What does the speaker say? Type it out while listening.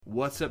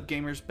What's up,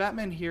 gamers?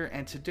 Batman here,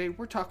 and today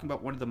we're talking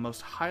about one of the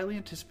most highly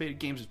anticipated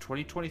games of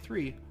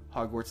 2023,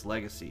 Hogwarts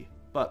Legacy.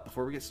 But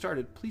before we get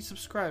started, please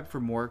subscribe for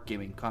more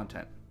gaming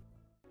content.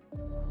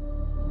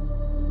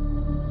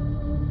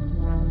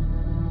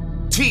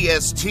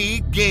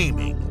 TST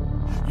Gaming,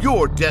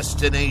 your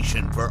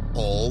destination for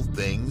all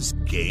things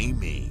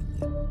gaming.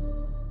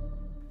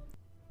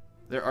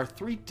 There are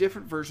 3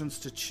 different versions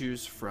to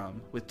choose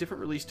from, with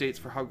different release dates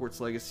for Hogwarts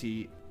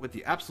Legacy, with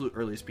the absolute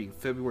earliest being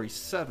February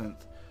 7th,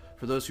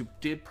 for those who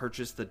did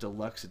purchase the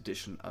deluxe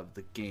edition of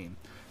the game.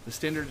 The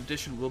standard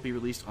edition will be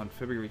released on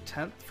February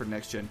 10th for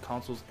next-gen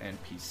consoles and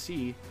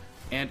PC,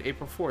 and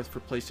April 4th for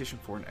PlayStation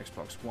 4 and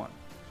Xbox One.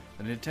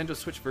 The Nintendo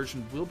Switch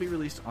version will be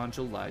released on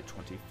July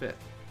 25th.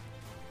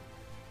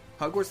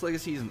 Hogwarts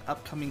Legacy is an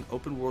upcoming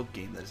open-world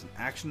game that is an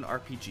action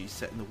RPG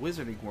set in the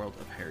wizarding world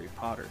of Harry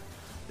Potter.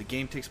 The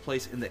game takes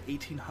place in the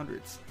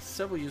 1800s,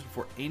 several years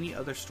before any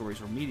other stories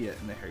or media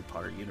in the Harry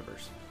Potter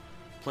universe.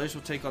 Players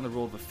will take on the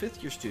role of a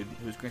fifth-year student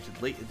who is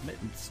granted late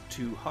admittance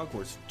to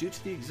Hogwarts due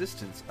to the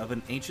existence of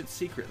an ancient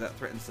secret that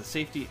threatens the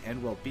safety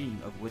and well-being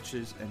of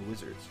witches and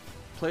wizards.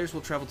 Players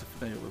will travel to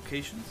familiar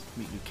locations,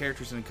 meet new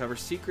characters, and uncover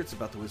secrets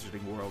about the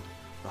wizarding world.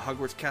 The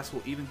Hogwarts castle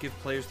will even give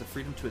players the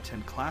freedom to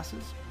attend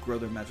classes, grow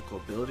their magical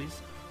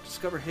abilities,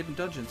 discover hidden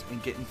dungeons,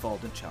 and get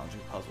involved in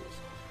challenging puzzles.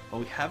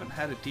 While we haven't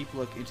had a deep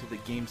look into the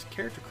game's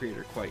character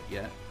creator quite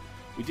yet,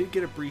 we did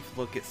get a brief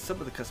look at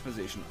some of the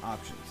customization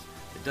options.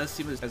 It does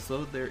seem as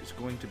though there is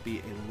going to be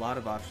a lot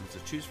of options to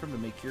choose from to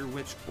make your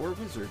witch or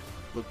wizard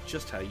look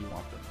just how you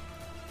want them.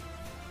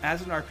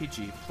 As an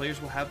RPG,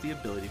 players will have the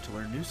ability to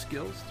learn new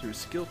skills through a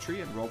skill tree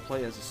and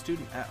roleplay as a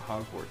student at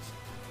Hogwarts.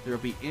 There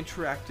will be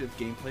interactive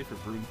gameplay for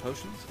brewing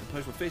potions, and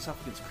players will face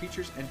off against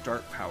creatures and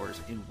dark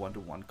powers in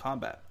one-to-one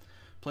combat.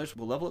 Players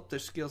will level up their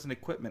skills and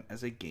equipment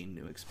as they gain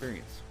new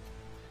experience.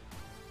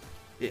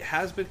 It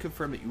has been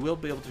confirmed that you will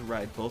be able to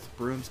ride both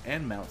brooms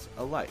and mounts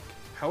alike.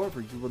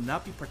 However, you will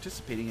not be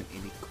participating in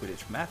any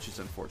Quidditch matches,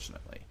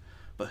 unfortunately.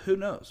 But who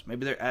knows,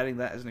 maybe they're adding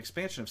that as an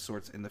expansion of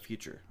sorts in the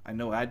future. I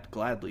know I'd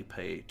gladly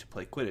pay to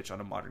play Quidditch on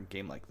a modern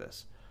game like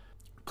this.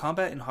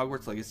 Combat in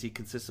Hogwarts Legacy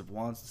consists of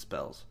wands and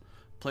spells.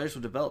 Players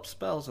will develop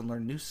spells and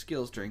learn new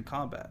skills during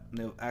combat, and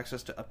they have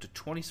access to up to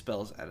 20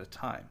 spells at a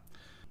time.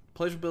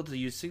 Players will be able to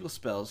use single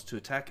spells to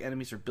attack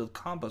enemies or build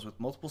combos with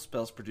multiple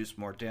spells to produce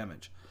more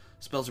damage.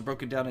 Spells are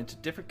broken down into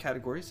different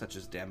categories such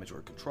as damage or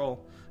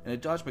control, and a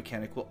dodge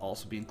mechanic will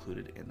also be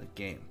included in the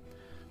game.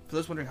 For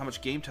those wondering how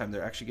much game time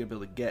they're actually going to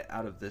be able to get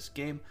out of this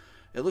game,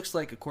 it looks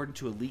like, according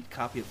to a leaked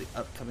copy of the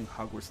upcoming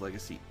Hogwarts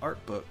Legacy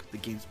art book, the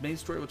game's main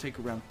story will take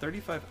around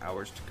 35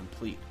 hours to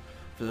complete.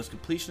 For those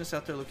completionists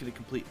out there looking to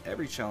complete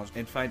every challenge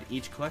and find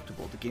each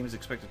collectible, the game is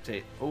expected to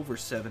take over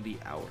 70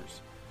 hours.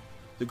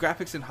 The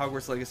graphics in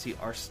Hogwarts Legacy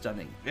are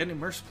stunning and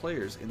immerse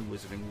players in the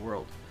wizarding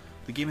world.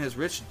 The game has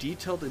rich,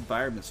 detailed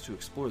environments to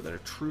explore that are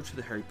true to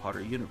the Harry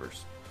Potter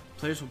universe.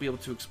 Players will be able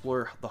to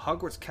explore the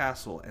Hogwarts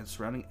castle and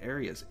surrounding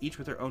areas, each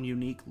with their own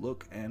unique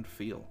look and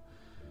feel.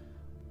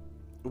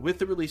 With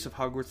the release of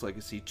Hogwarts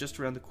Legacy just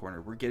around the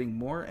corner, we're getting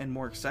more and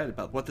more excited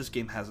about what this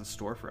game has in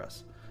store for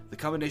us. The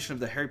combination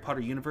of the Harry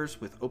Potter universe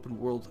with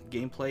open-world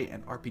gameplay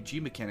and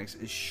RPG mechanics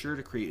is sure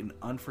to create an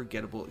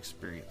unforgettable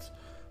experience.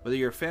 Whether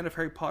you're a fan of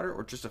Harry Potter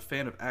or just a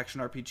fan of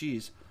action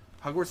RPGs,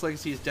 Hogwarts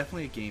Legacy is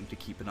definitely a game to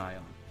keep an eye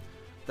on.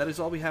 That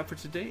is all we have for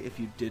today. If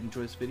you did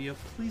enjoy this video,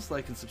 please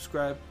like and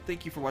subscribe.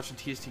 Thank you for watching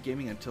TST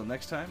Gaming. Until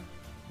next time,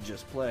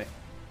 just play.